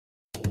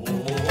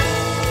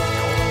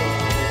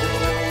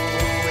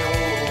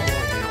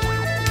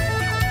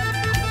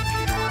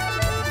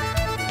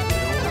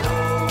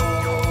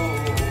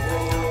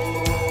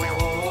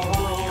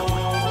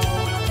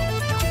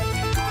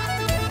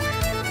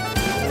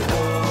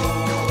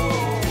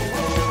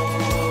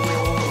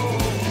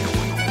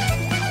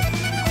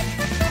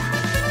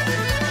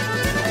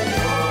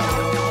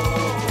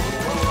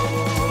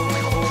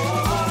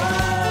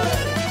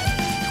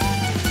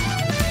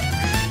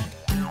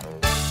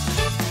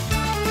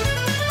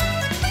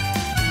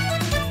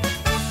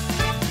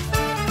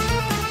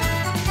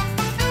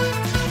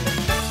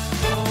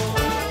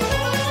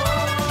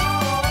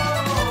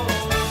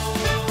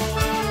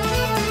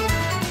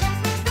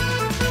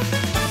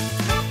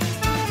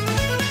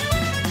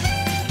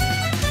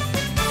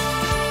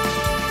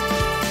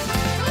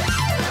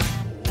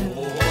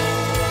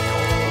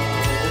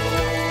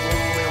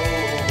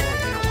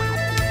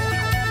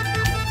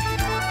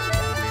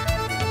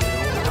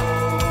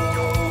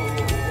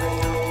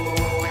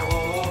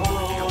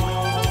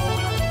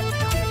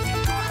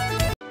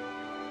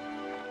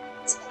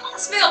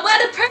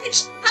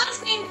bridge has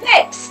been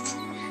fixed.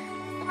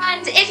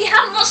 And if you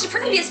haven't watched the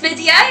previous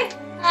video,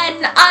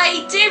 then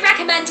I do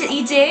recommend that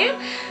you do.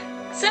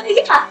 So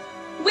yeah,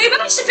 we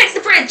managed to fix the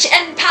bridge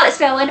in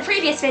Palanceville in a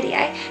previous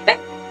video, but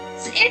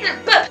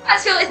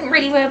Palanceville isn't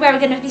really where we're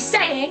going to be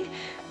staying.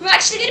 We're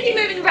actually going to be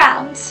moving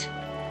around. So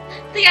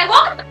yeah,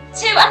 welcome back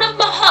to another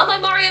part of my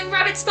Mario and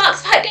Rabbids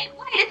box. I hope you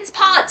enjoyed it. This is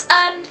part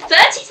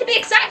 30 to be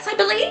exact, I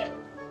believe.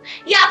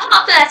 Yeah,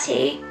 part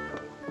 30.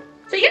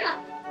 So yeah,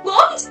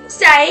 what I'm going to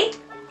say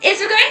is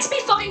we're going to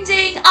be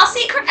finding our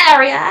secret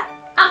area,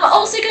 and we're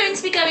also going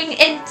to be going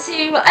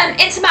into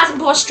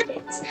Maddenport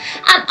Streets.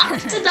 And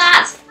after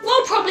that,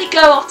 we'll probably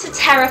go off to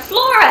Terra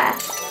Flora.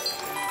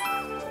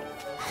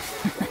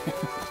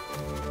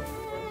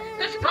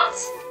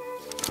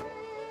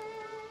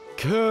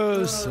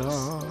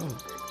 Cursor.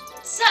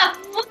 So,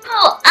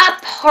 well,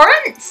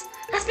 abhorrent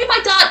has been my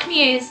dark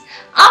muse.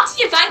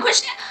 After you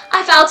vanquished it,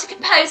 I vowed to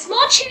compose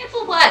more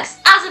cheerful works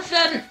as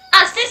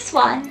this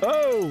one.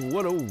 Oh,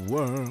 what a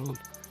world.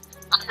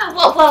 Oh,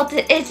 what world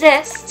is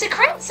this? To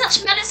create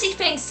such menacing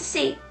things to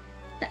see.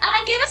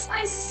 And give us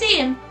eyes to see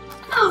him.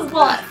 Oh,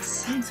 what?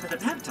 Thanks for the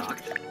pep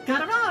talk.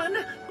 Gotta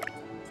run.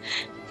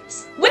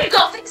 We've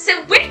got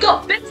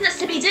business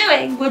to be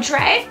doing,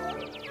 Woodray.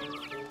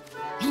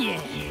 Yeah.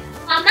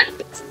 And that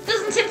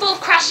doesn't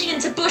involve crashing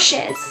into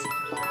bushes.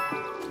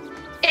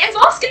 It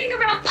involves going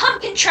around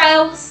pumpkin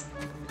trails,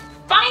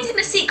 finding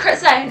the secret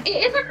zone.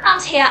 It is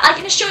around here, I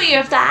can assure you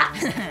of that.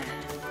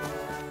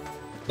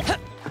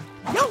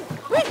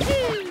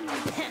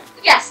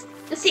 Yes,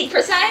 the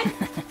secret zone.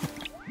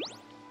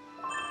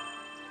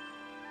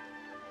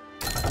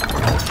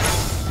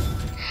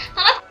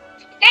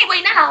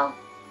 Gateway now.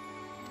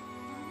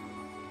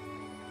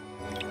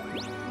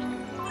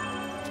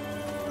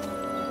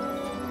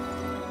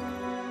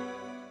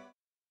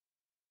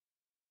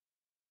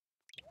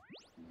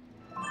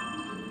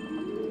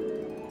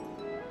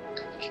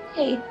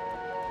 Okay.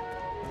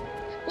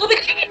 We'll be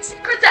going in the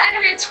secret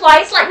area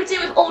twice, like we do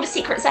with all the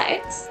secret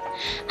zones.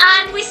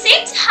 And we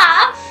seem to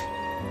have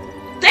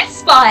this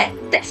spot.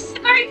 This is a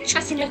very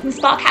interesting looking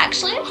spark,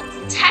 actually. It has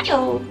a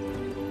tail.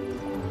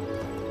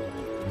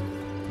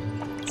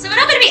 So we're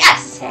not going to be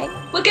exiting.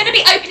 We're going to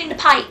be opening the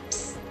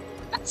pipes.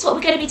 That's what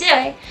we're going to be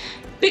doing.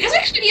 Because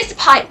we're going to use the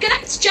pipe, we're going to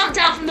have to jump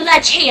down from the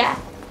ledge here.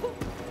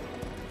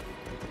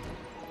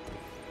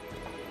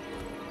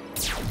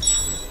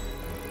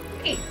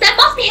 There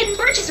must be hidden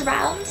bridges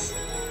around.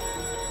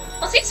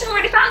 Well, since we've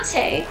already found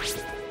two.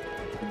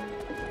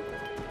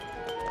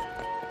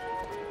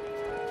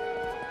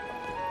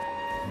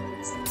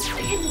 There's a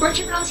hidden bridge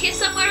around here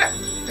somewhere.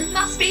 It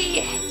must be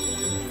a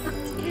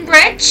hidden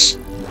bridge.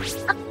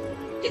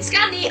 You can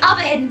scan the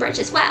other hidden bridge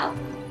as well.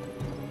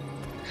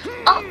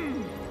 Oh,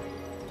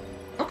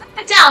 we'll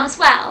go down as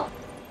well.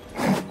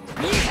 Oh,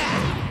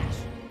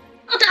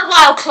 that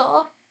wild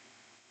claw.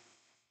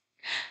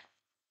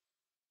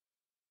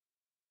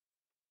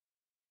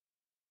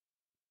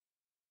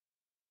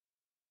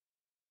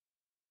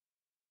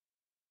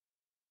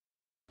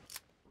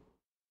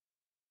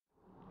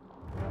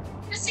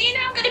 So you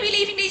know I'm going to be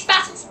leaving these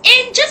battles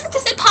in just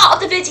because they're part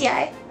of the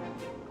video.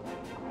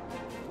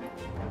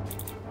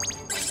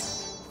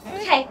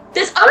 Okay,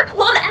 there's only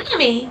one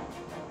enemy,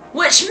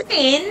 which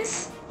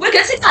means we're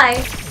good to go.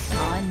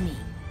 On me.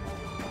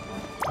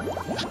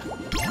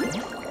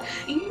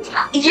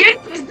 You know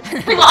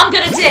what I'm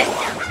going to do.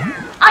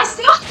 I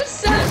still have the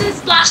Surfer's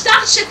Splash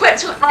Dash equipped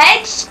to an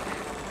edge.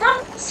 From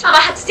this time I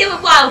had to deal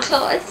with Wild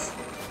Claws.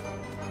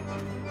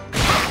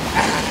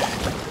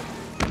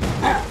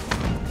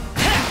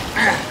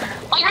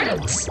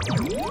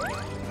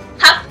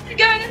 How are you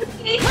going in the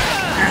sea?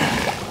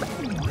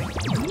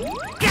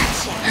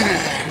 Gotcha.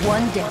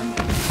 One down.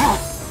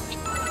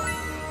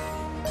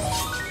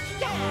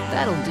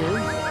 That'll do.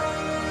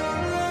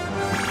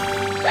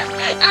 I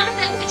don't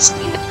know which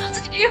thing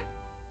to do.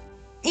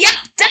 Yeah,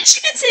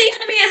 dashing into the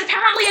enemy is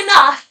apparently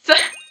enough.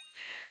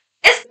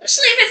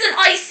 Especially if it's an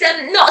ice,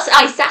 not an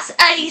ice dash,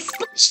 a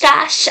splash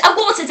dash, a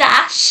water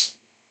dash.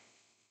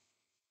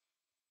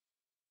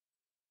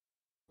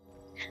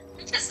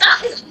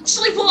 That is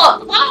actually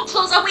what Wild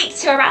Claws are weak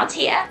to around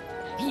here.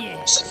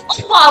 Yeah.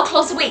 Wild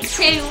Claws are weak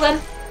to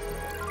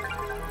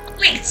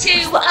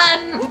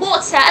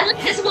water, and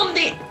there's one of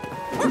the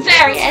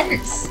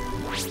variants.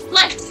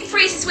 Like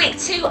Freeze is weak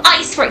to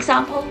ice, for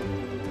example.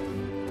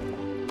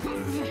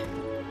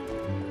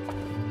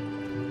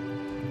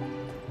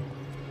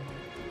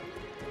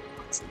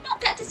 To not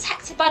get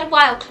detected by the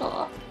Wild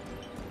Claw.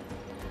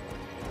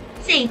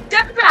 See, go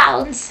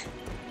round.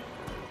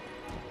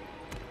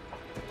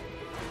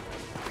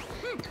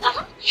 That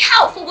would be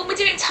helpful when we're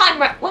doing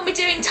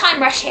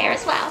time rush here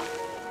as well.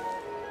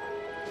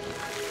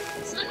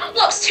 So that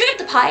unlocks two of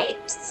the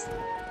pipes.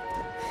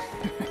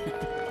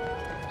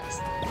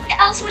 What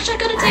else which I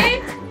gotta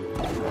do?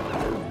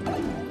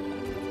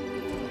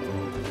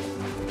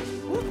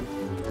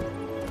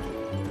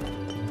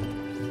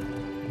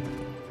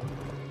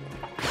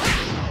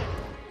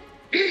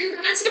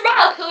 Into the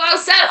wild claw,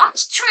 so I'm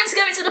just trying to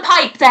go into the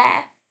pipe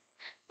there.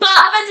 But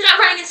I've ended up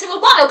running into a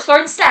wild claw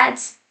instead.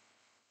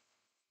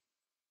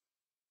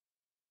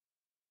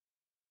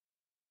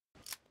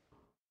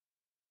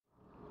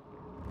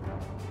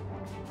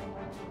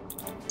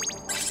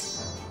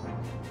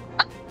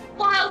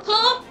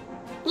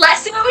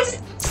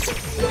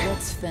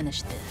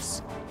 finish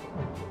this.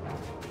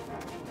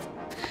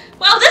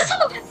 Well, this time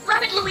I'm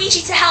grabbing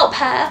Luigi to help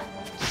her.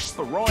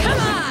 The royal. Come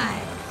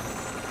on!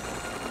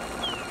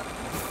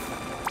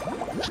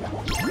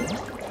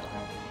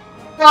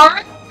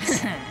 Alright.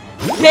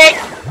 Big.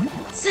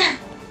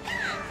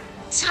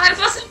 Time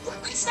for some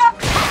stuff.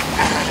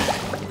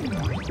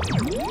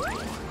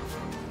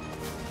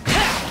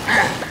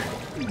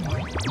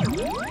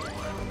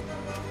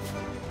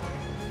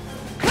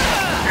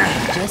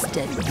 Just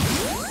dead.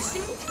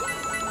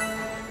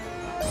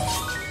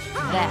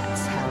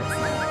 That's how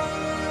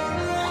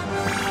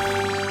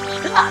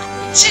it's done.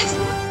 She's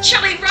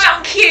chilling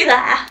round cue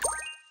there.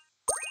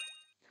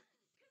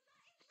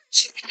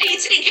 She's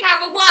taking care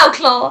of a wild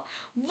claw.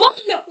 One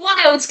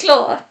wild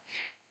claw.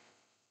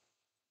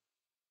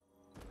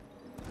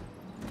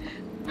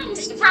 And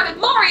if Rabbid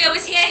Mario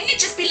was here, he'd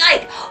just be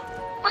like,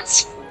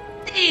 what's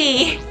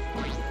the?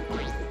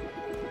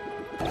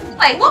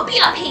 Wait, what be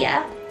up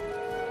here?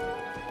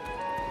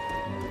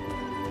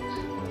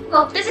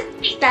 Oh, there's a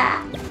gate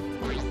there.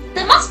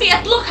 There must be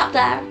a block up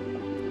there.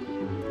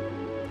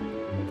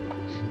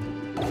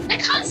 I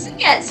can't see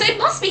it, so it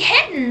must be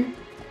hidden.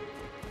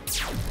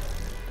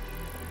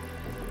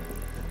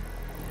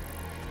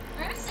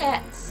 Where is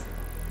it?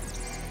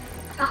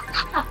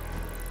 Ah.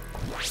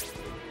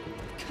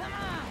 Come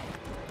on!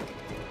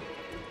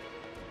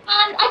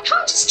 And I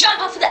can't just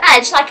jump off of the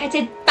edge like I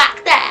did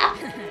back there.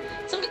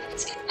 So I'm going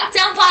to get back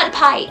down via the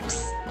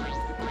pipes.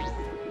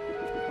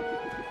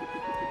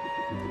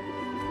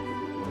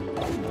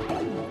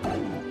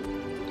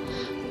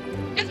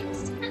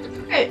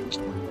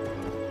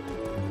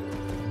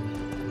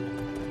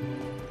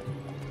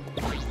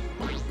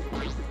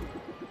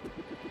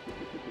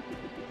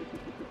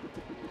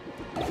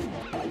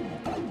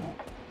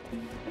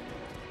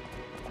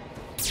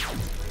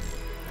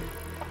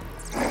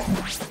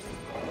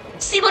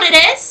 See what it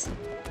is?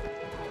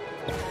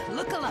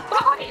 Look alive!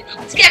 Right,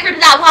 let's get rid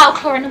of that wild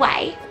claw in the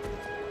way.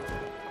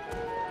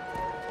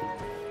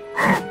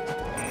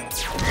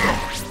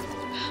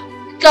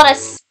 Got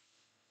us.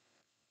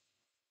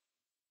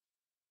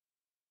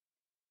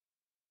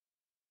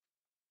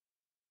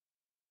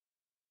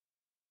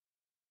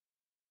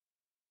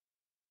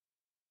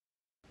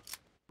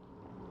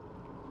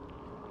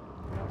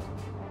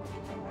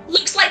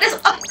 Looks like there's a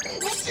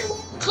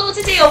claw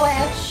to deal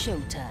with.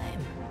 Showtime.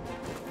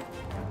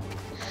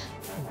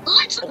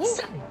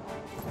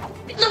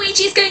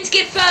 Luigi's going to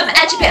give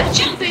Edge a bit of a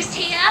jump boost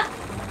here.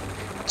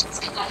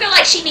 Just 'cause I feel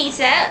like she needs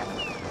it.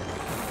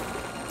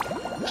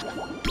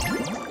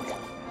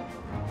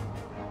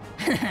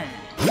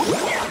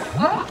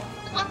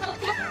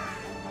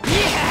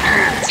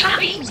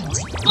 Tabby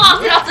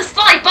blasted off the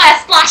spike by a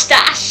splash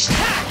dash.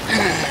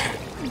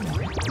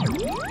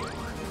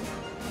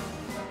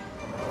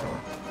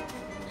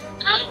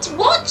 And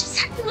what just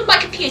happened with my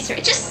computer?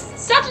 It just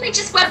suddenly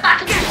just went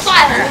back into the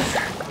files.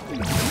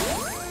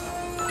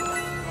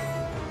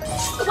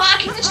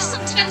 Working, it just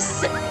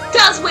sometimes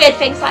does weird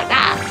things like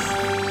that.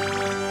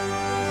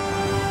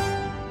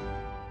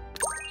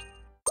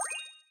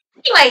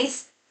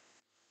 Anyways,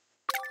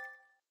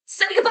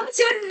 say goodbye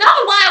to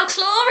another wild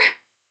claw.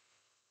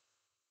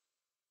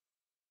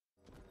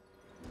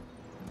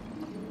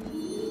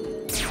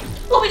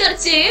 What we gotta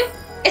do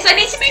is I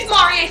need to move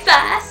Mario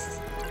first.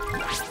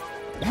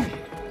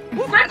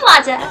 Red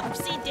ladder.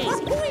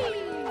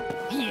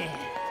 Yeah.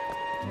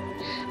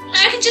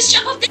 Now I can just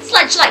jump off this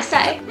ledge like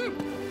so.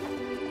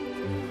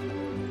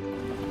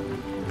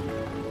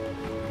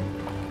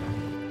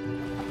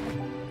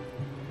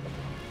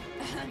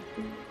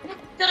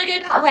 Gotta go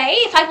that way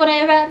if I want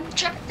to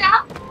jump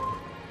down.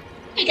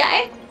 There you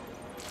go.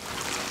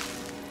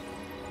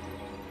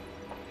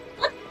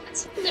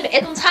 Let's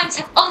limited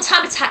on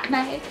time attack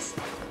modes.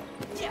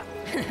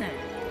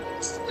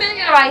 Just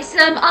familiarise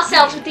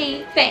ourselves with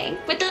the thing,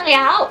 with the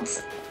layout.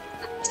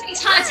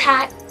 Time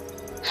attack.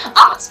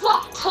 Oh, it's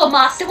what, Claw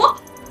Master? What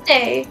do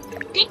you do?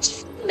 Good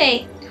for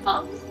me. Come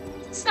on.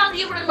 Smell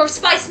the aroma of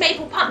spiced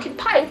maple pumpkin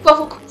pie with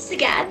grovel crisps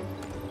again.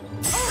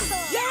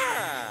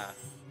 Yeah!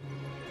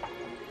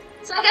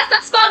 So I guess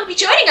that Spark will be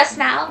joining us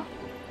now.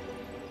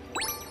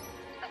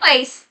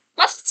 Anyways,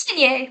 let's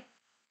continue.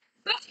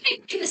 We're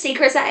going to the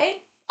secret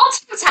zone. On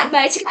time attack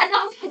mode to get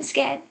another weapon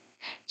skin.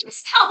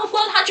 Just help with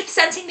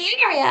 100%ing the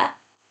area.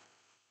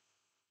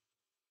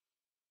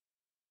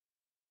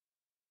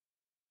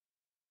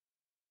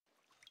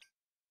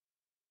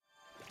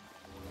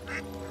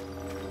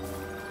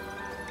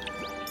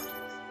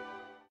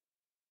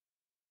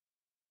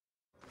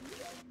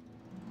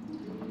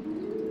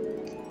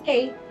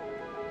 Hey.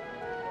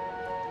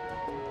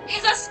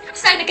 Here's our secret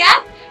zone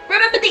again.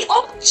 Remember the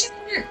orange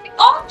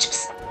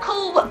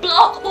circle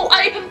block will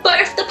open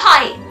both the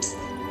pipes.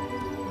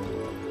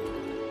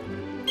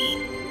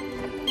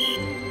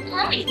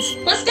 Right,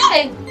 let's go.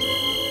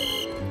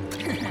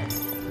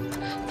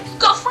 We've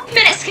got 3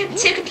 minutes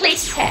to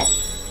complete it here.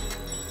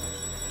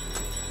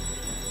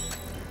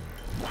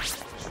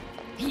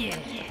 Yeah.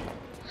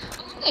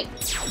 Okay.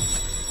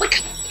 We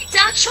can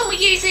dash when we're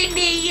using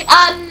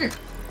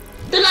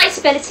the light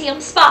ability on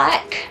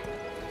Spark.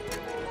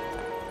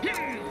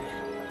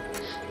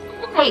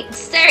 Right,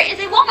 there is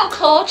a wild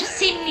claw just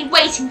seemingly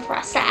waiting for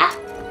us there.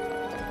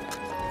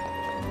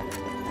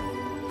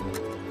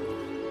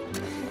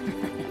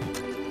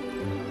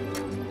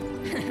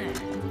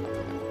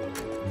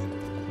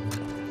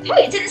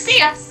 Wait, it didn't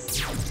see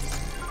us.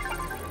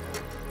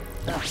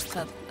 Then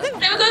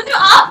we're going to go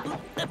up. We're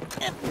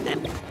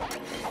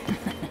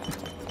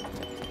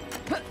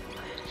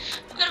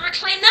going to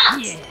reclaim that.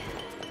 Yeah.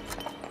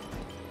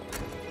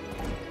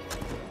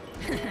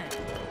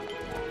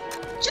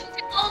 Jump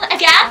on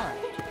again.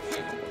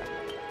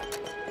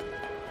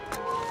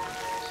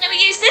 Then we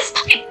use this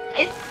pipe.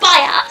 It's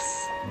by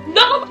us.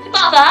 Not one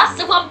above us,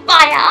 the one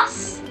by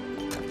us.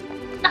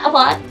 That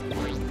one.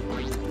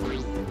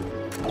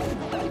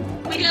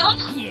 We go up.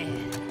 Yeah.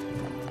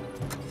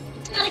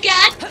 Down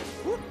again.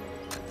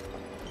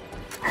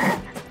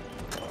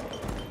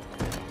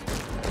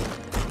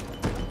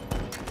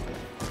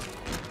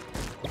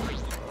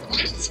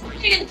 It's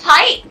in the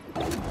pipe.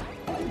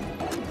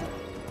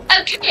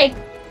 Okay.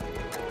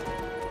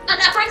 And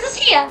that brings us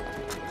here.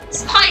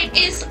 This pipe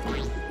is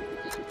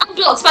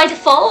unblocked by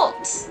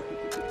default.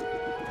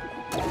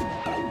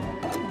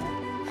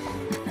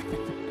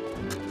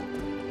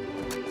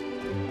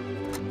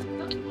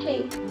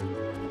 Okay.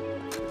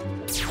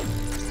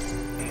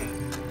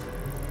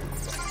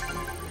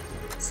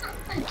 It's not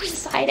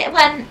inside it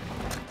when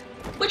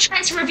we're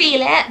trying to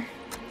reveal it.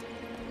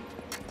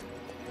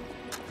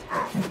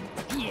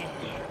 Yeah.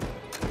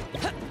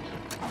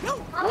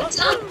 Oh,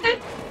 done.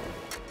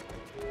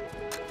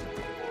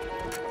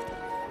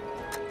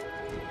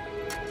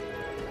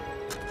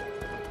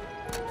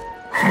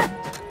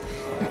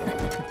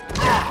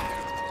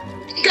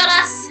 You got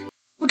us.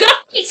 We're gonna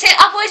beat it,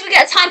 otherwise we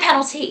get a time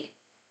penalty.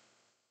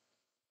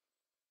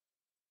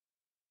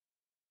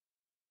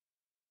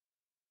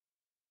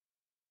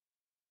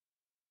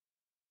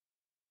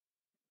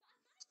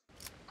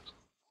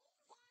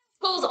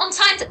 Calls on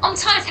time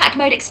attack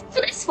mode except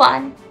for this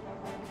one.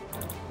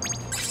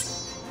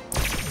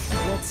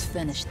 Let's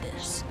finish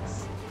this.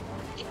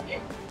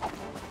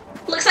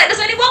 Looks like there's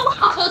only one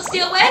wild card to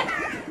deal with.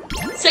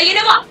 So you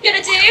know what I'm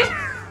gonna do?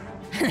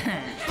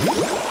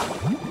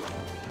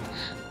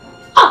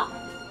 Oh!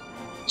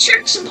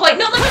 Traction point,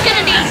 not that we're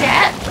gonna need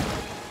it.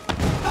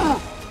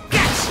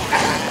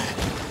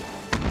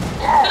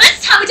 But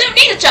this time we don't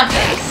need a jump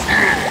boost.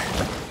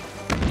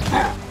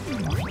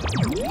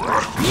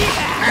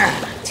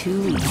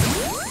 Too easy.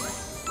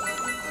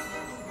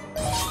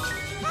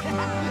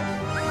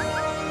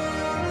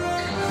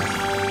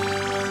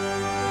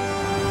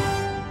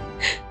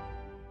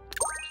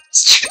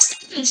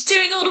 It's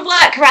doing all the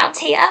work around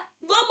here.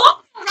 Well,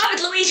 more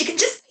Rabbid Luigi can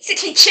just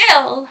basically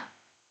chill.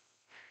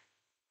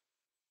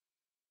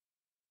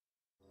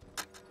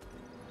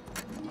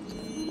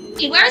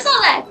 Hey, where is our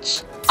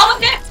ledge? Oh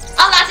no,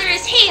 our ladder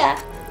is here.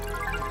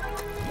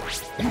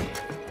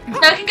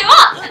 Now we can go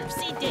up.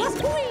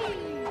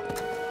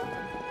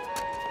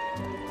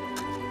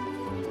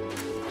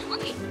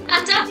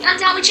 And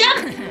down we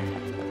jump.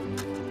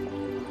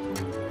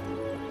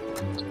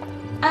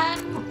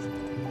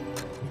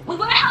 We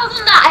won't hold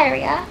in that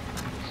area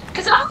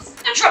because I'm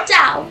going to drop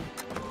down.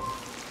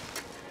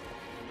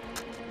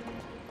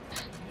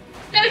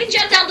 Now we can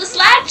jump down the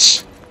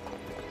sledge.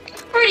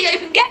 Already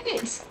open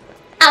gates.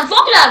 And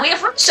voila, we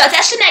have reached our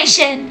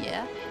destination.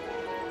 Yeah.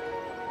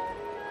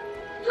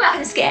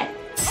 Weapon skin.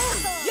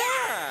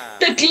 Yeah!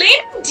 The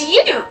Gleam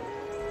Dew.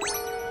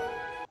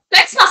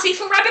 This must be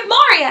from Rabbid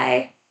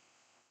Mario.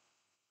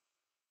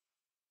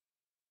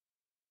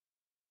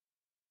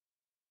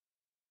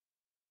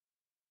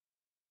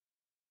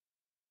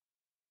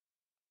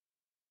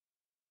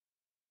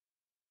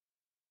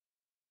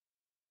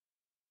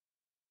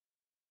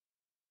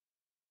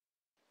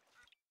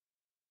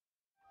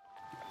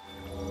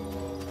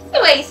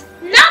 Anyways,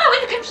 now that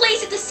we've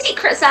completed the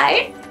secret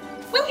zone,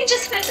 we can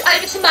just flip it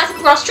over to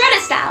Madame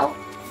Rostrelis now.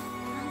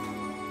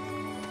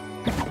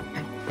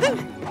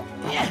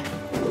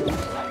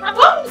 I'm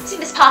welcome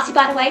this party,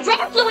 by the way.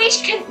 Rabbid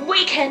Luigi can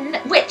weaken,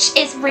 which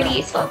is really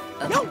useful.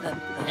 It's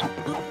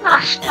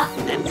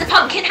a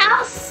pumpkin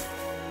house.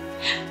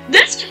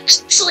 This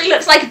actually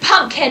looks like a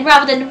pumpkin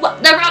rather than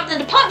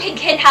the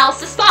pumpkin house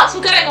the sparks were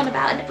going on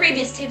about in the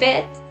previous two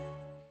bits.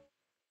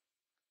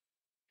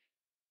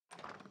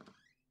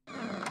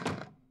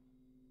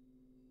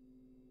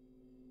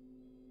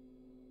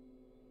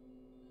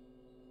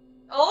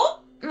 Oh,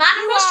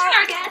 Madame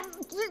Rostrelis again.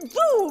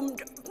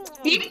 Doomed!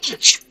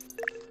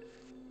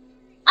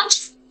 I'm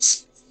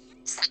just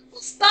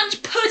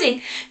sponge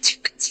pudding to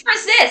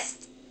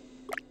resist.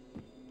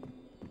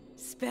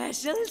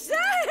 Special sale!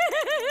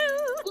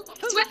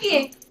 What's with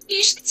you? You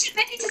usually too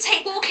busy to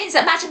take walk-ins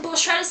at Madame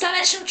Rostrelis'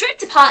 dimensional trip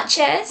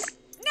departures.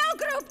 No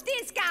group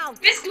discount!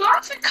 This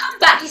glorious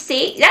comeback, you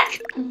see.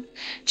 Then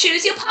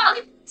choose your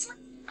partner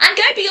and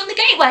go beyond the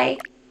gateway.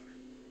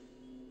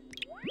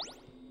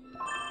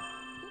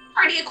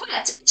 Already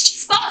equipped. Which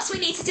spots we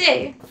need to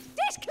do.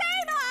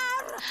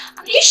 Disclaimer!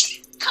 You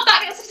should come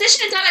back as a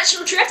physician in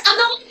dimensional drift. I'm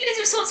the one who is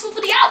responsible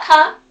for the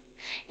outcome.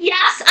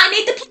 Yes, I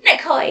need the planet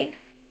coin.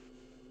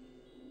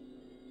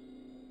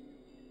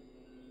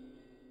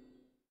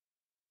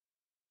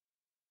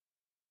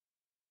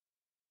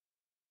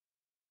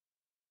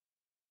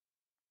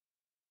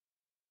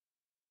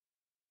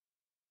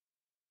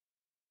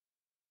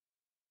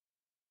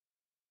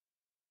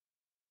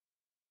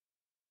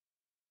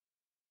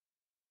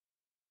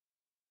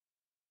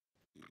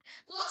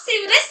 Let's see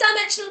what this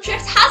dimensional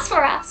drift has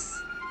for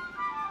us.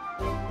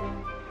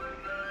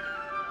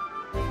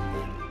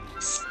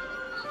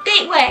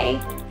 Gateway.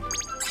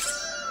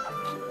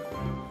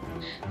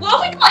 What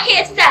have we got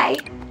here today?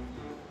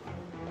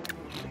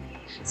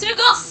 So we've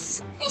got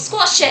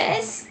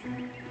squashes.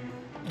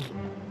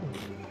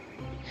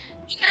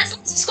 Yeah, there's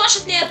lots of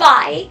squashes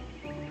nearby.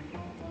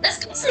 There's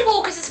ghostly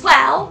walkers as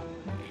well.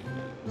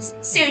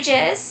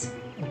 Stooges.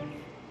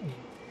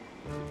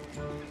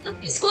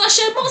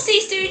 Squasher, more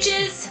sea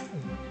stooges.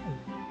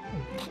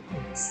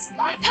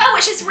 Pearl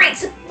which has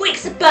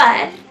weeks of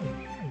burn.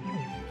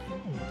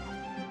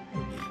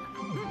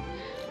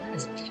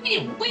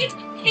 We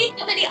don't need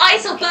that many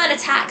ice or burn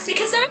attacks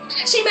because there aren't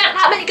actually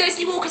that many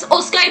ghostly walkers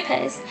or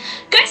scopers.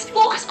 Ghostly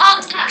walkers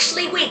aren't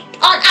actually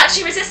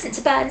resistant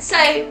to burn, so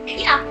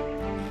yeah.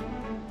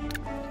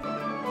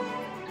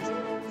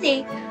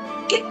 See.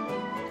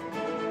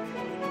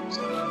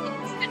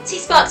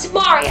 Spark to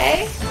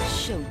Mario.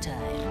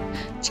 Showtime.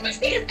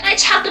 Just because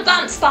Edge had the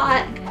vamp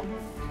spark.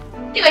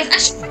 Anyways, I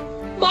should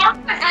bring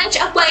Mario and Edge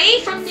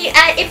away from the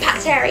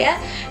impact area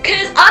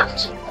because I'm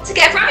going to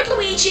get Rabbid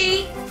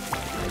Luigi.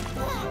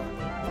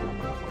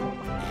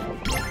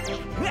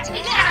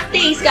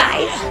 These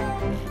guys.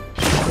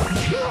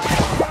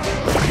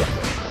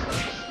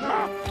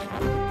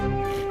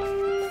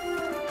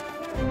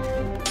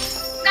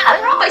 Nah,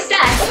 they're almost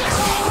dead.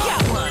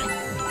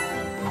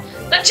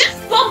 But just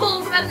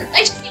bumble they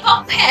just keep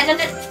on hitting and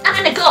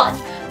then they're gone.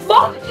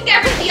 Mario can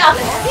get rid of the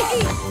others.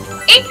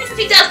 Even if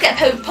he does get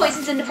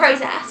poisoned in the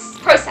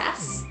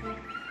process.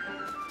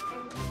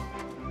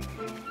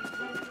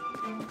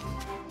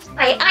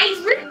 Right, I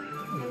really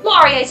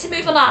Mario to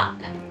move on up.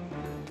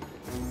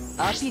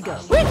 Up you go.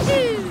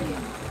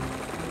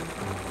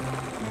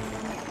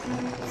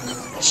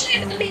 Actually,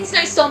 that means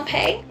no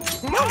stomping.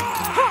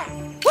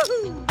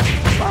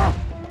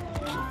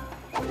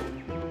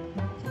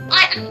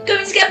 I am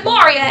going to get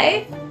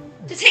Mario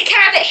to take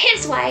care of it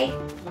his way.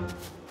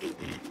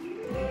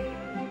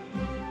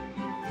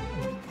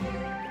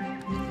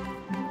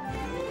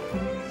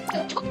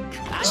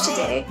 Much to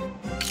do.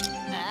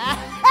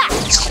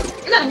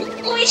 Look,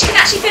 Luigi can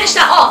actually finish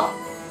that off.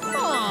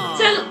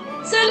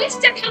 So let's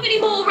don't have any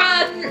more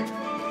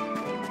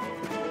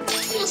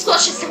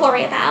squashes to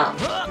worry about.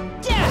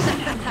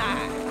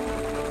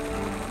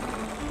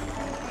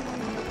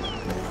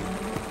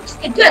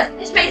 Okay, good.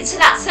 Edge made it to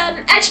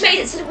that. Edge made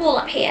it to the wall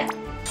up here.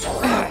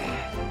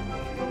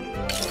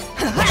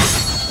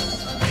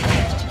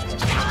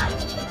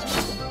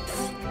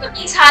 In the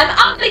meantime,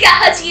 I'm gonna get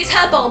her to use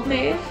her bold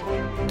move.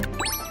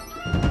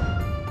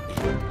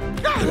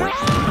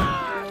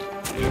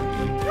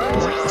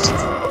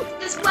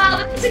 As well,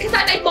 that's because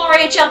I made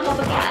Mario jump off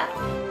of her.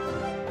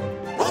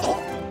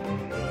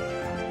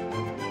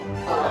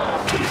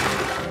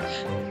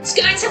 It's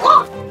going to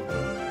what?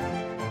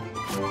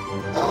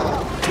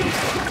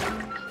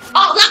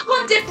 Oh, that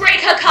one did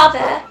break her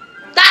cover.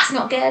 That's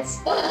not good.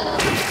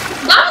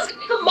 That was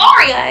going for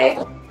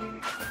Mario.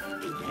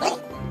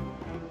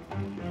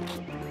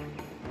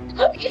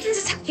 Oh, isn't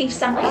attacking for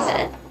some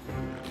reason.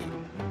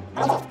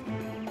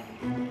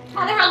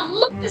 Oh, there are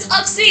lots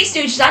of sea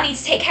stooges I need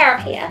to take care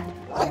of here.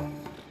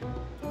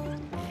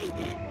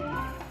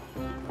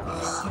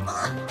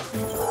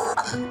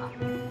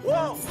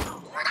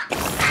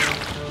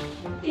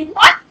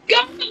 What? Go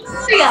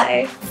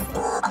Mario!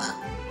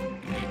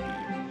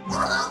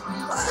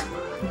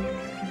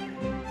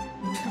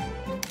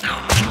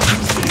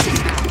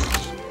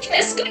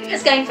 This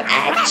is going for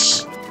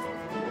Edge.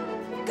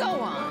 Go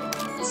on.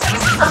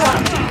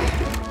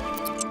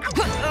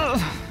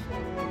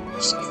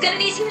 She's gonna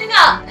need healing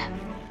up.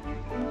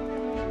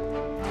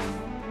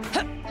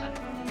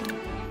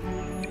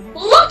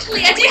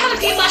 Luckily, I do have a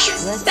few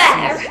mushrooms to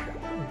spare.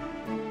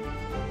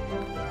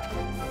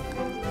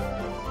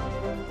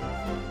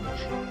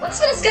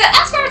 Let's go.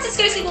 As far as this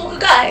ghostly walker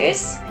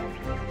goes,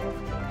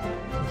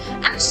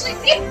 actually,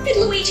 we need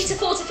Luigi to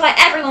fortify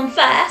everyone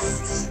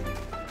first.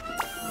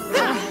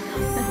 Go!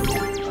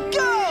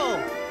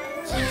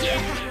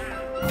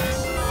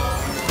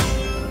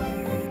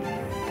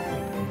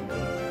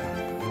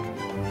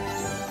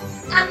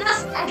 And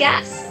that's, I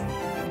guess.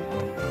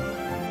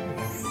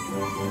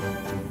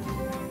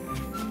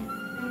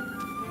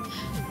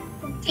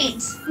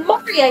 Wait,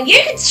 Mario, you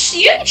can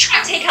try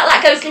and take out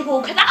that ghostly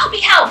walker. That would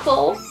be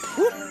helpful.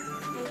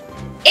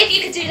 If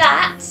you could do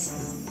that.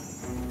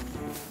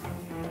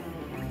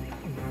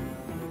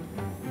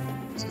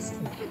 Just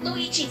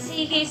Luigi to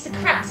use the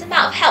correct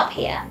amount of help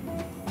here.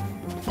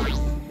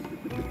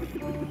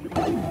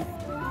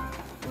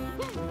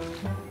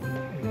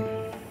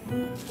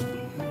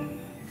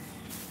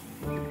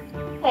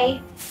 Okay.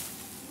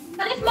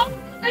 And if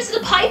Mario goes to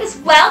the pipe as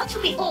well, that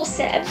would be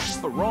awesome.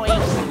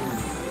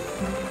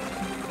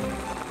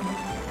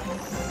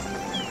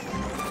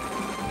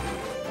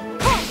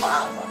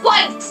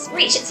 Won't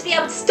reach it to be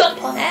able to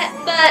stomp on it,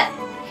 but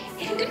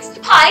he can go to the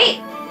pipe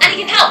and he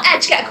can help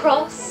Edge get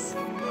across.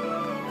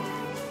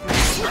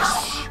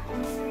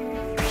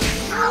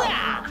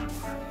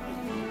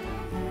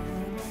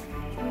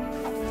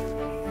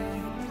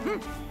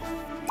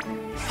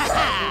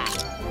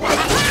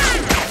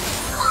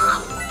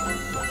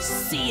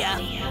 See ya.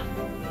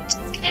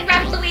 And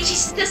Rabbid Luigi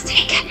just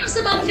take care of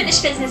some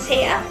unfinished business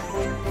here.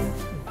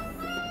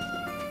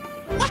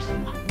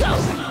 Go.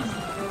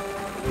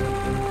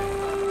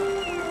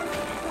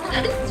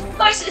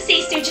 Most of the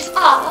Sea Stooges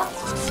are,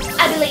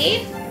 I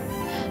believe.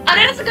 I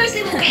don't know if the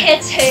Ghostly will be here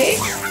too,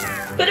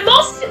 but the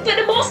more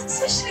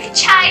suspicious we can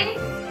chain,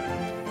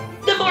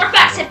 the more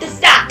effective this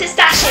dash is.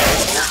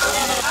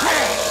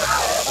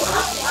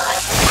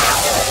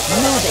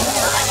 Move it.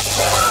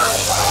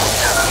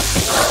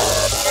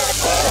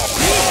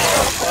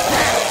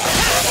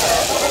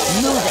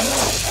 Move it.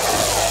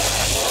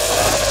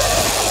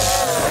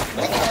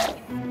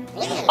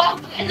 Oh,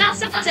 and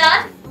that's not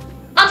done.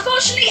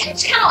 Unfortunately,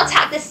 Edge cannot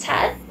attack this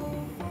turn,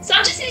 so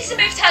I'm just need to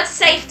move turn to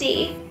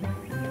safety.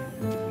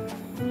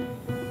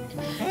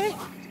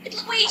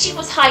 Luigi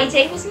was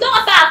hiding was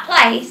not a bad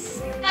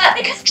place,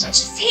 because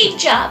Edge's team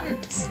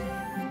jumped.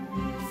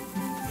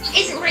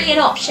 Isn't really an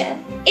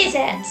option, is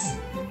it?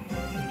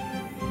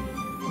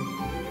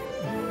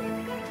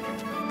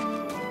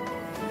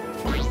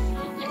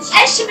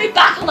 Edge should move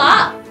back on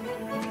up.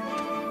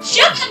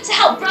 She'll come to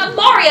help run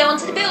Mario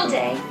onto the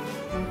building.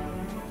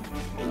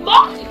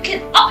 Mario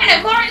can. Oh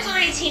no, Mario's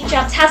already team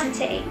jumped, hasn't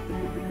he?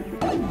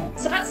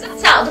 So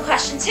that's out of the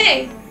question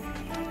too.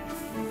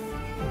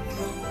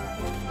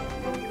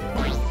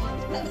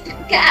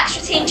 Get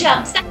extra team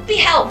jumps, that would be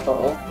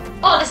helpful,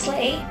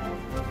 honestly.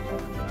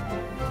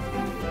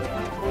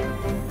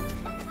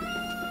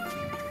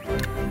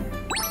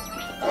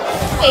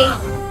 Hey,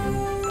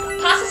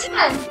 pass the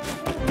turn.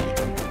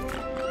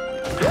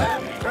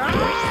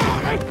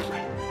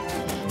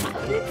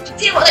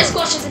 Do what those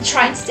squashers are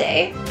trying to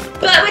do,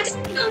 but we're just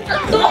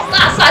not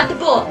that side of the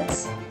board.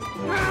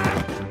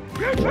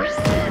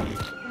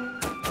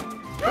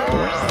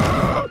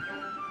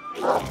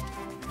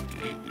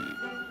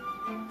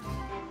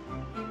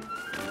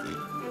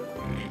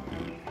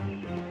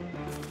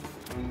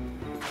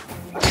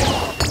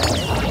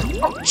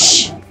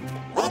 Shh!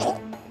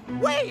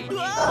 Wait!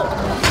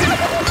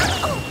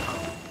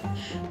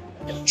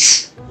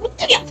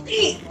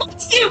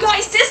 You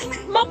guys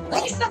dislike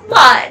Molly so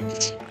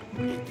much!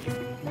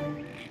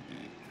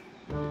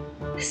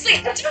 Honestly, I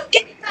don't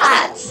get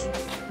that!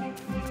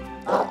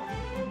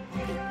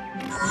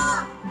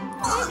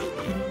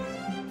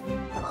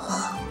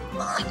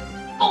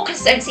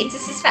 Orcas don't seem to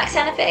suspect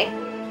anything.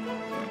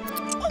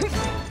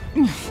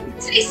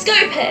 So these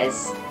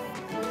scopers.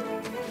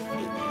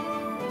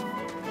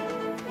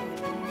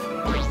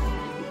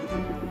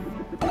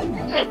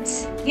 Right.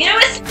 You know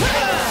what's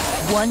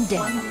One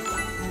down.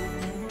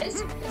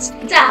 it's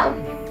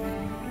down.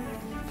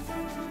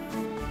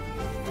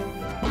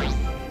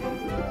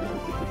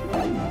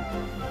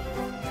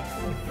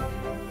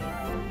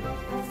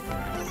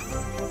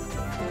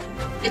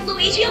 With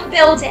Luigi on the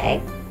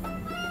building.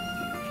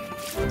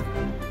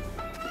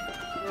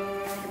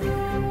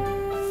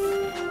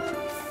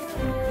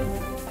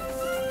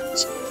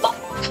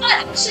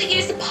 Can't actually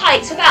use the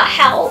pipes without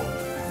help.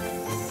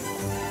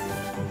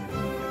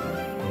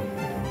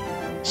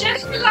 Should I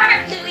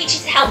learn Luigi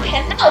to help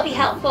him? That would be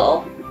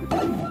helpful.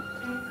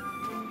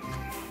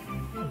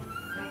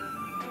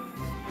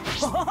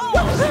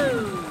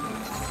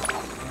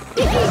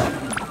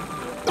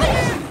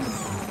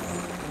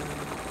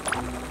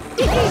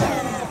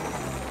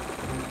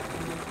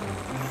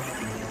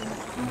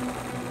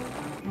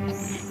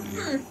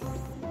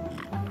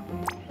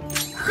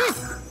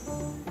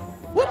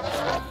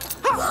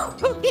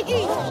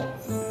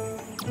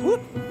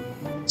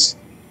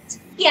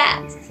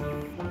 Yes.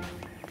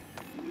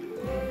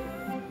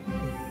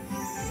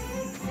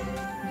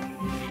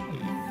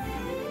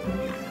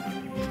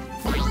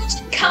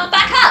 Coming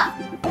back up.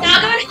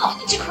 Now go and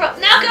help Edge across.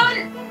 Now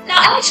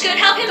Edge go and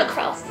help him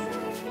across.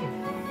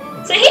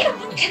 So he can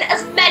look at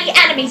as many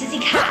enemies as he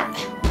can.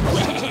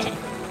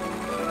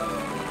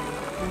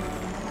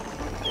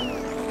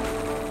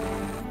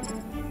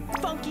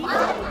 Funky.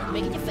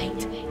 Making you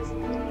faint.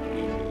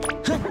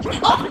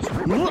 Oh, in the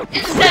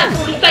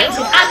circle he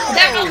fainted, and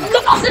there are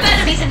lots of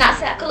enemies in that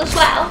circle as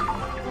well.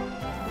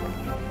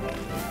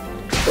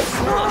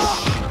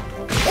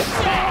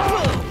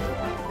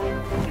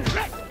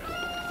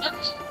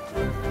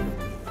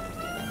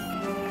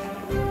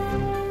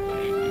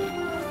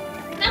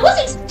 Now what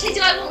exactly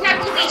do I want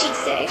Rabbid Luigi to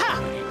do?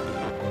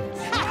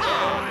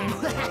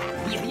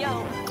 Yo.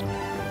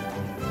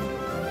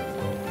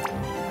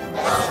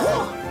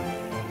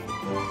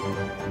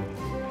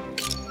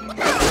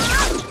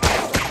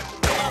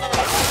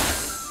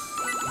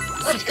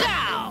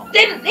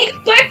 Then they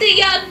both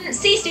the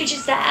Sea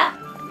Stooges there.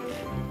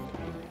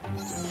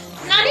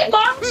 Now I need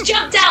Mario to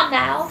jump down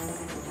now.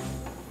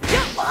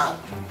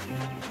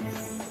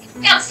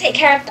 We have to take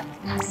care of that.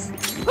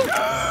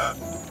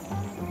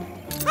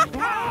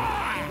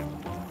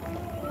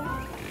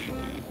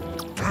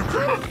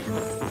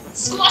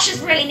 Squashers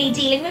really need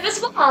dealing with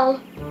as well.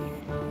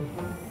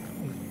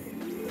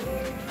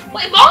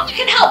 Wait, Mario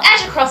can help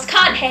Edge across,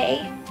 can't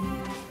he?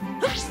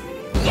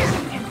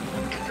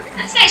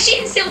 That's like she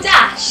can still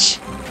dash.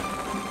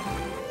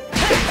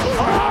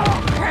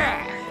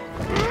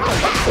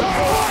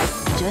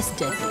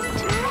 Just a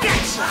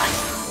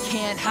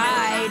can't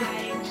hide.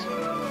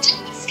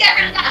 Let's get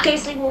rid of that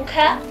ghostly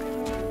walker.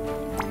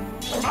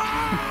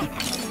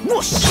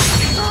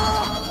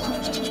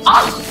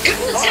 Oh,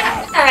 good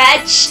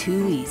edge.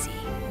 Too easy.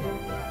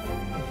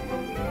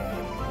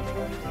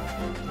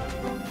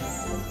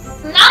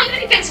 Now the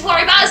only thing to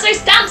worry about is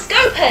those damn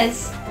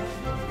scopers.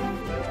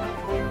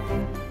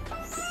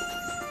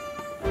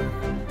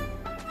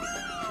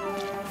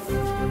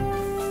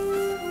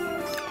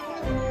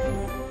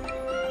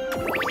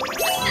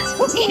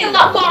 Team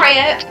up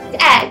Mario and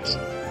Ed.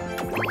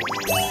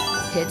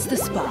 Hits the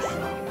spot.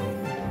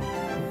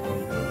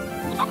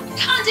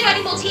 Can't do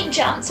any more team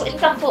jumps, which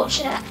is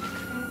unfortunate.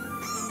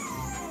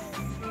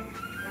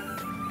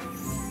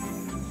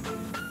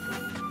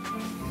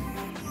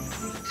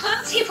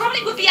 But he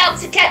probably would be able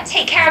to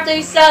take care of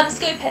those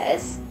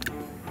scopers.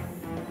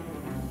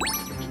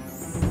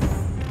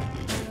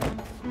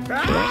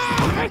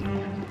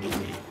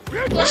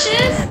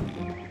 Blushes?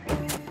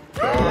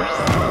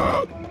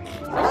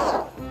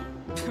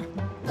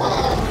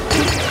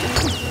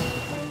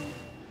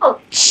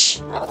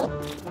 Ouch!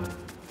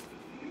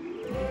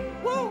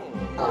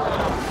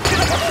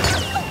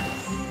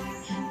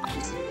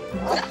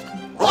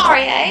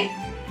 Wario?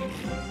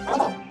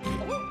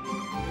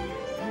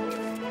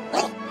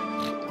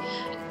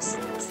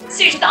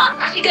 Sushi, not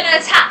actually gonna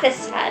attack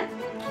this turn.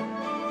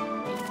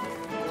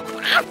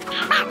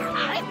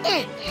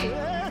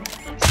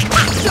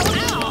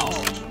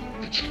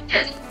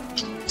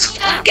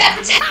 Get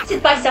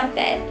protected by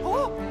something.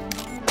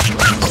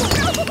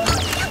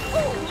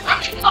 I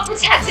got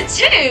protected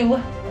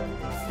too.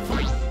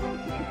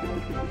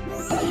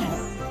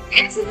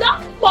 It's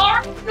not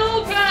Mario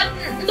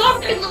nor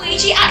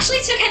Luigi actually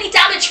took any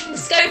damage from the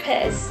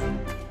scopers.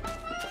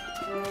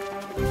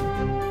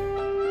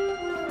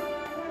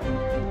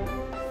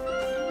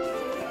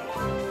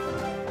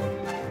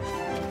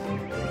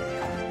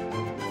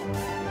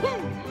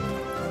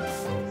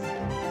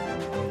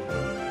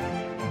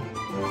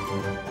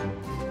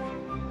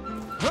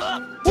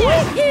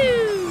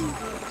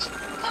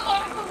 Come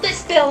on from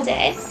this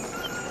building.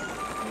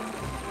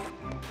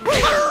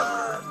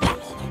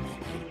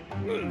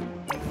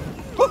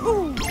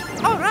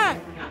 Alright!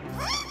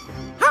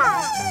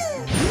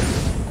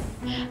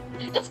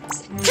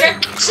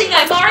 Actually, no,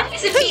 Mario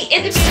is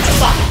immune to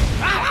fire.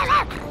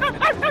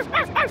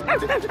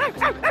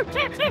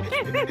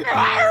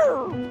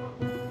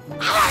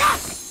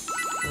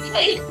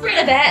 Get rid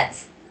of it.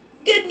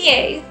 Good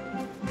news.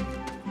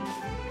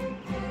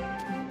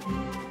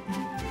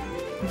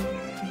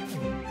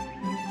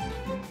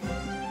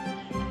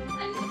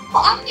 I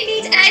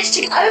need Edge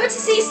to go over to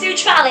see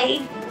Stooge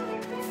Valley.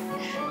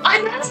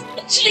 I'm not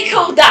actually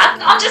called that.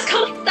 I'm just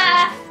calling it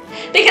there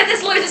because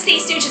there's loads of Sea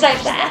Stooges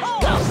over there.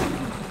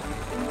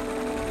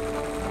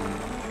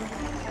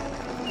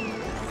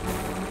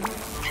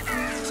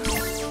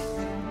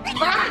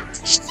 Right,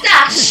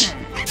 stash.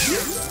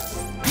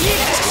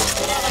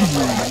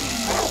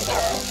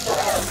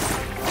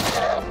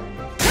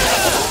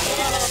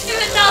 Do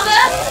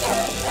another.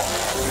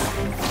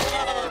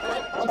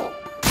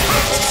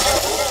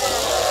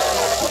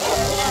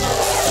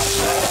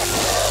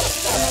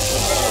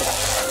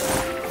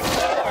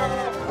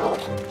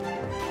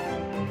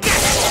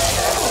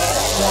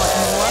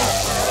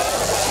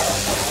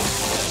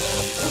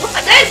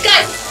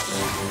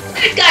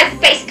 Those guys are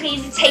basically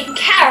easy taken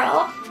care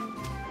of.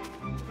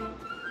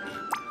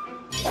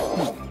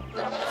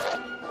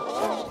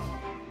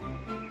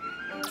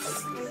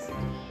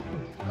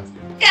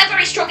 Get a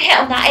very strong hit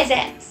on that, is it?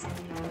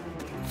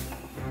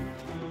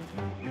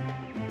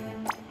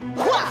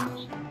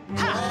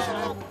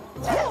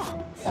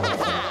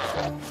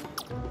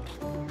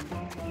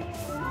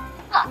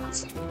 But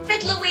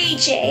with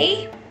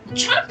Luigi, I'm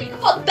trying to think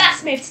of what the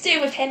best move to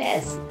do with him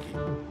is.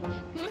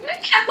 Look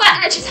at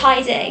where Edge is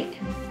hiding.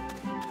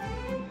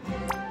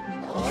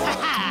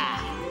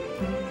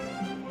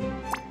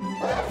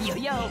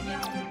 Yo.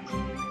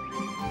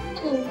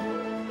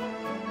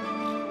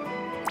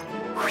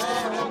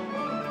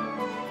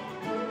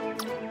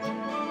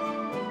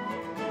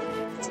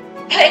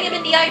 Putting him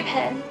in the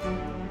open.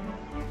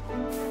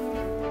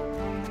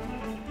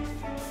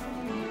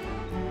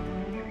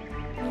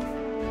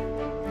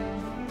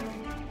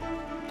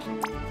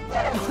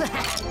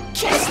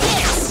 Catch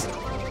this!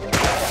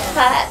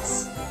 Hurts.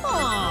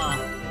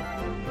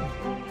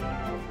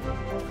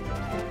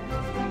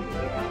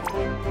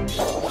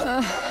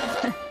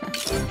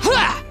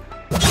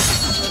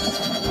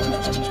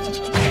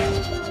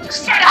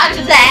 Straight out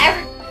of there.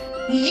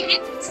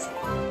 Yes.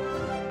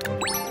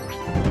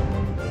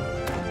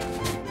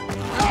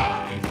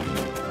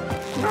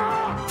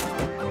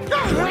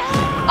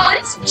 Oh,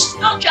 it's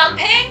not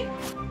jumping.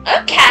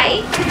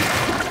 Okay.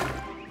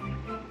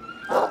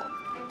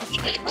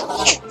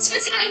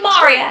 It's like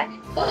Mario.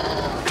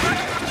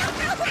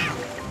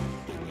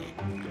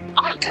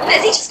 Oh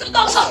goodness, he just got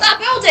knocked off that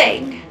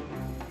building.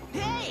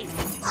 Hey!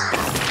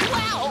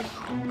 Wow!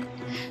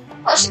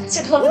 Oh, she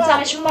took a lot of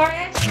damage from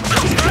Mario.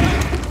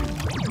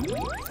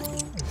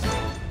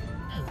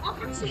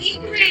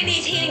 You really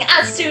need healing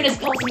as soon as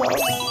possible.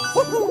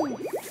 Woohoo!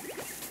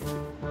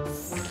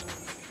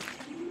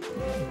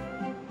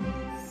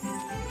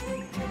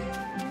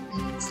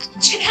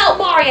 She can help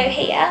Mario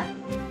here.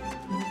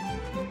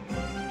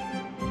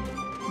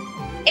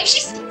 If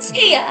she stays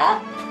here,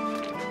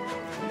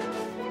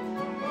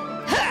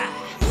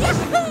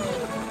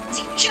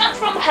 you can jump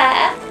from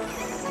her.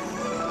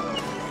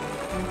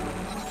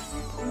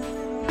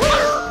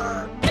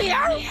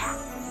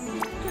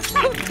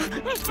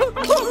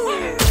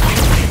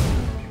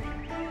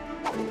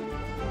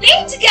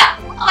 Need to get.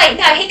 Oh wait,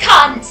 no, he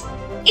can't.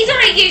 He's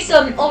already used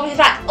all of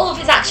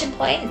his action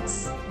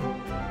points.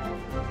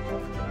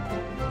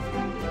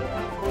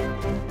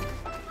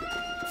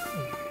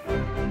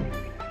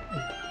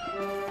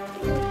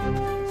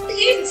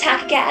 Use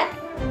attack again.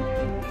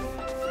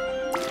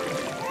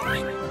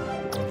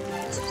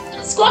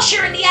 Squash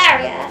her in the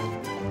area.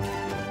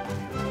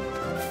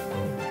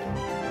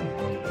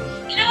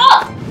 You know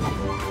what?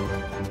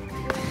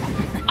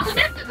 I'm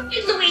gonna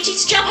use Luigi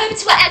to jump over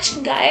to where Edge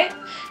can go, and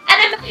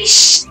then maybe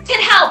she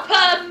can help.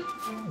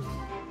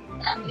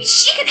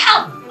 She can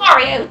help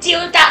Mario deal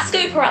with that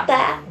scooper up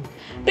there,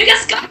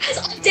 because scoopers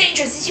are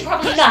dangerous, as you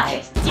probably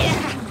know. Yeah.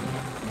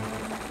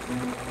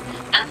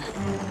 And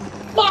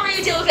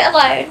Mario deal with it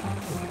alone.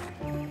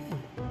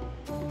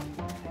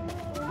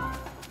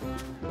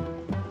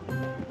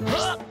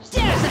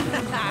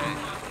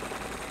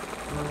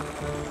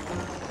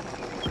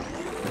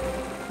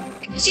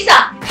 She's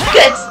up.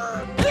 Good.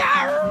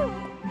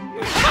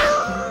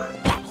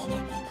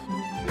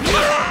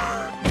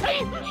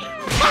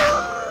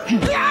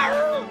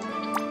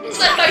 This is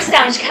when most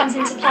damage comes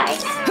into play.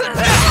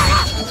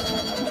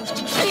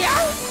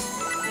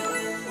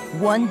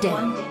 One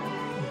down.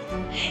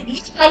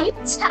 Yeah, you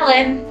can tell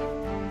him.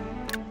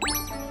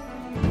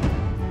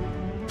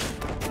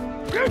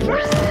 You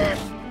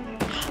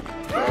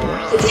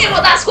can see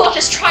what that squash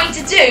is trying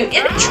to do.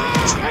 It's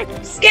trying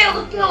to scale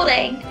the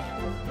building.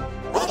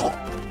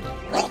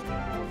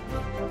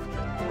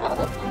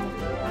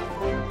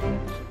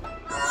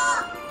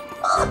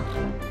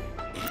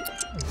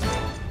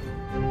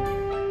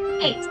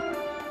 Wait.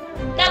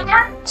 Now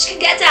March can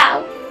get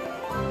down.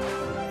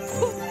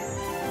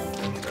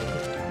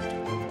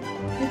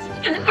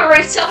 Another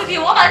rooftop if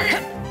you want.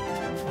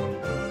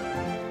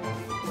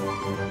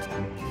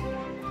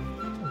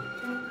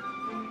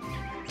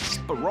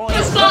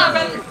 Just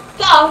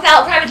bar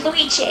without Rabbid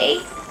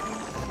Luigi.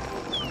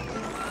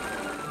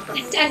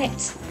 Dang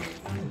it.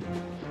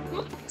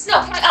 It's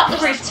not quite up the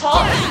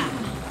rooftop.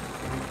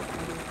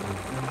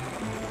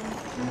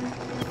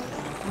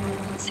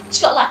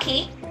 She got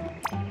lucky.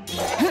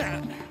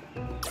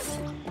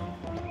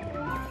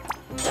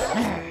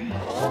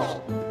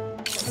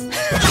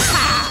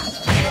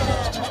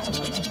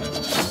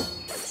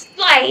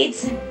 Slides.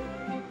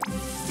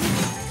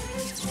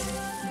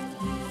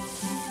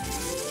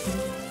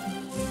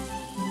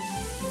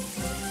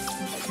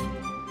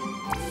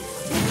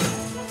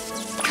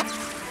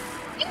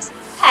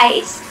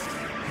 Pace.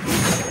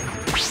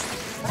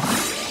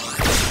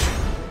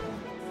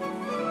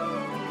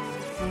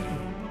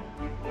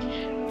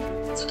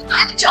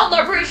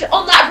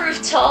 On that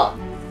rooftop.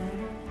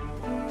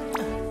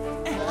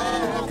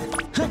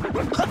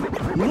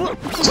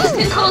 Just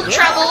gonna cause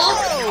trouble.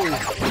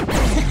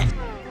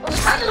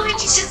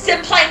 Luigi's just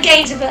been playing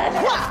games with them.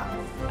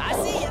 I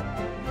see ya.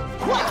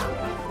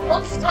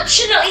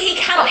 Unfortunately, he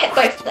cannot hit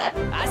both of them.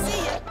 I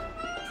see ya.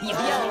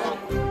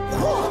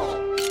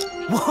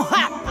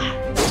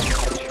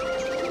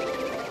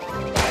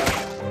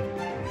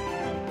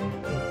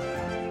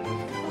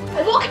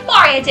 What can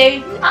Mario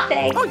do?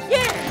 Nothing. Oh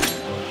yeah!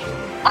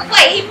 Oh,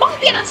 wait, he might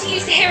be able to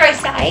use the hero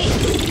sight.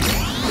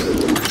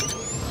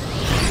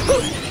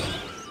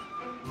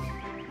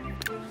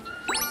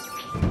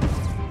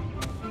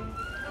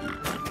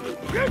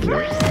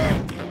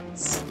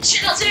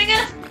 She's not doing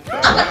it?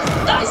 Oh,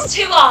 those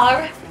two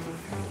are.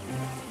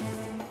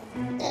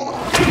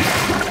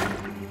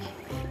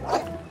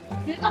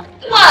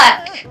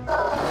 Work.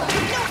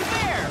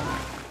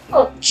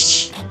 Oh,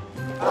 shh.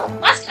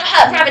 That's gonna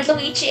hurt Rabbid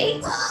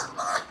Luigi.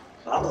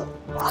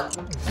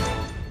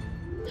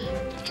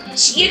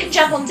 You can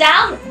jump on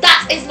down.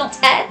 That is not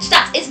Edge.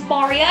 That is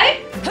Mario.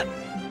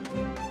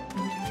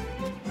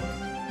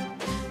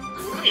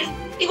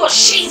 See what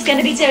she's going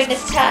to be doing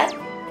this turn.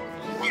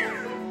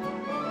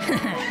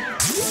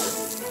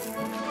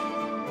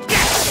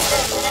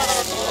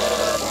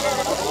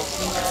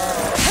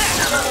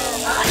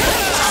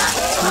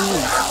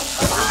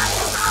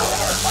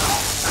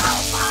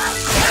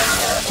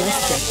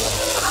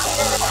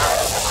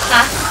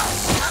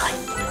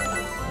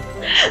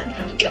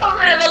 Got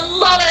rid of a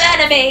lot of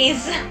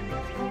enemies.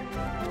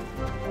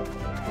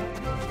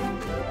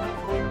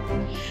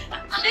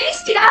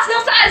 Honestly, that's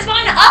not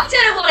satisfying. I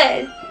don't know what it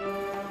is.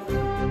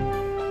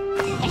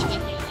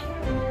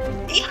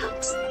 You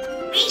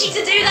need you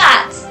to do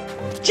that.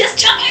 Just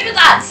jump over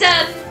that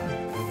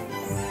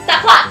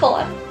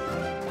platform.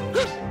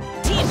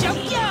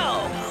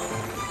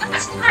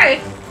 That's through.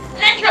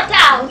 And then drop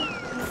down.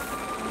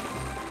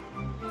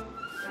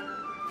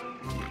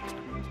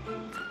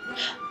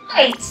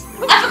 Wait,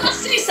 I forgot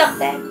to do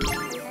something.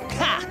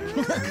 Ha!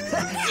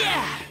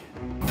 Yeah!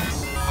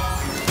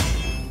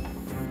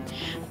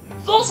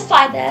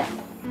 Fortify them.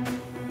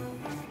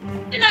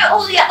 You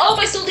know,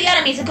 almost all the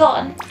enemies are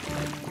gone.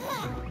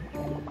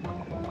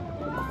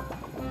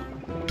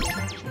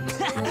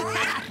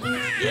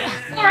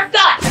 More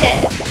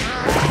effective.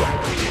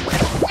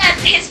 And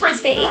his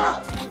frisbee.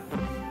 Yeah!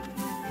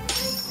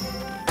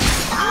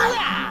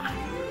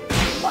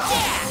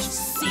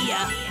 See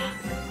ya!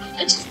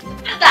 Just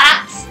like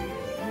that.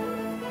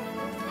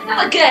 Now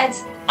we're good.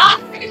 I'll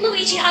let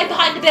Luigi hide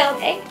behind the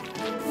building.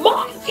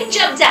 Mario can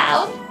jump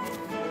down.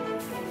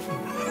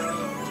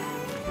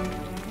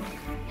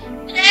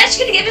 And Ed's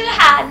gonna give him a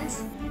hand.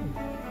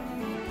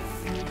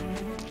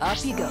 Up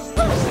you go.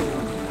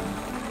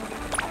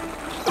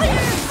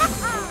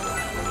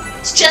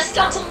 It's just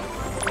not on.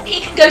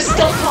 He can go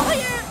stomp on.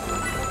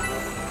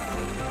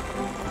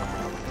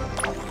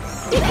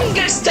 He can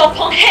go stomp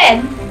on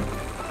him.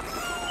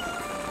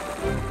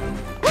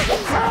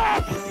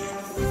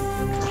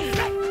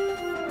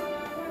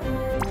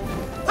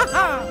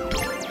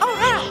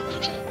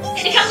 And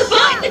he comes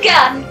behind the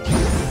gun.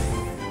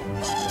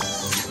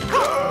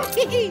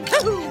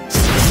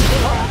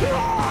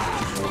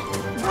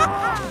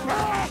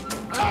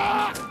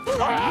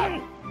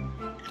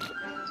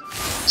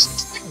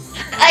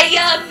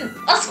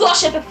 I'll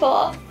squash her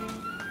before.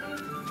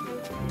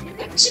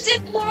 I should do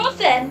it more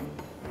often.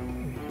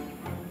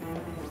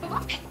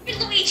 Where did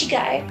Luigi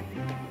go?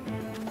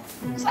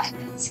 I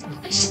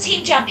should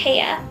team jump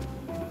here.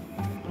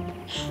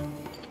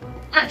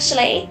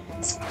 Actually,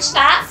 squash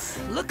that.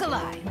 Look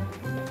alive.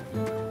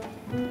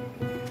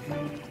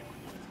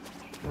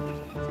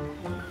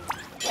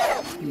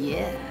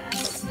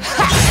 Yes.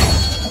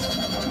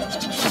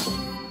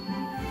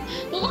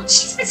 Look,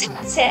 she's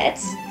protected.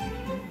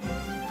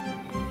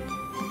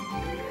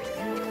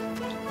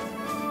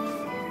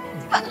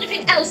 But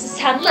anything else's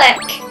turn,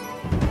 look.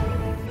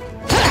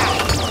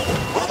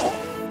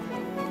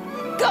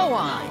 Go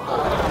on.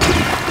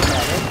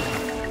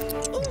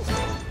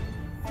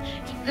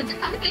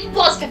 It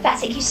was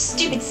pathetic, you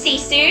stupid sea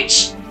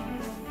stooge.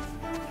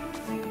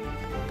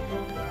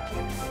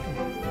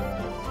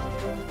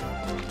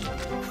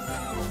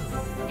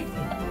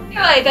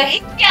 Go over,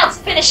 hit me out to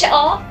finish it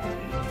off.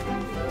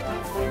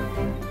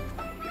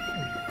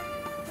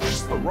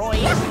 Roy. To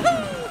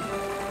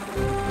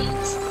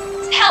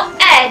help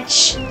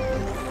Edge.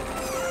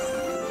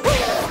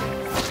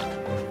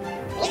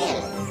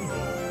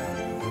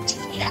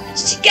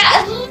 To get a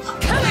look.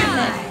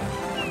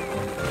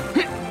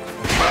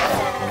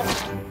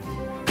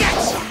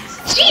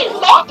 Gee,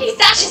 Marky's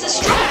dashes are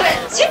strong, but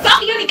too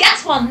bad he only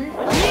gets one.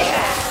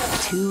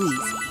 Too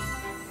easy.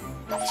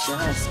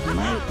 Just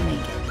might make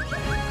it.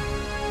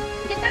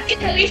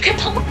 We've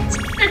completed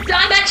the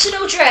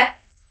dimensional drift.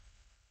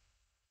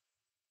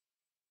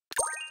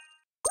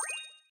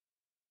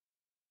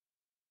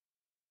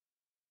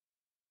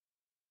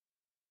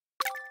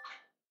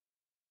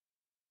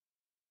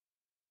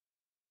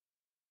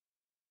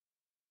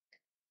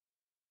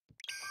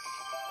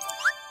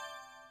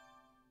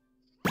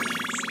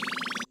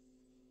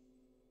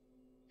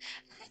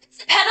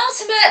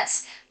 Penultimate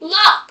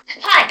lock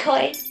planet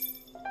coin.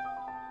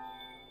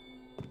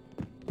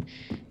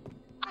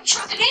 I'm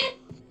trying again.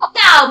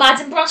 Now,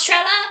 Madam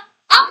Bronstrella,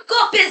 I've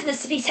got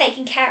business to be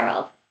taken care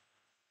of.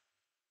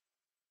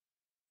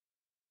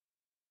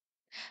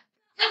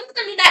 I will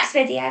in the next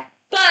video,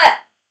 but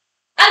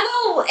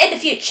I will in the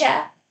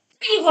future.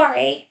 Don't you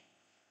worry.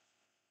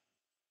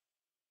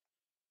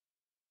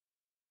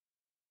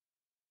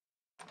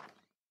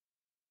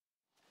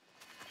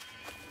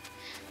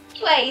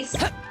 Anyways,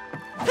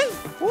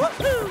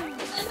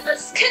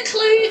 this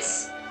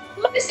concludes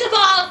most of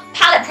our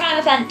Palette Prime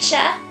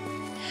adventure.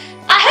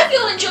 I hope you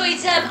all enjoyed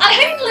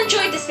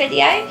this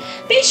video.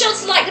 Be sure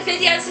to like the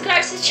video and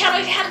subscribe to the channel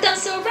if you haven't done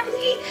so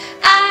already.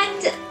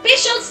 And be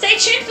sure to stay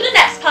tuned for the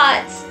next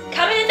part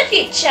coming in the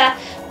future.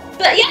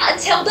 But yeah,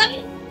 until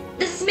then,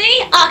 this is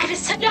me,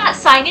 Archivist Tundra,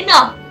 signing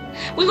off.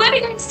 We won't be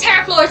going to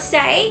Terra Flora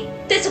today.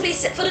 This will be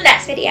for the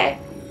next video.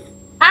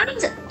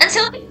 And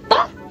until then,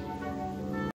 bye.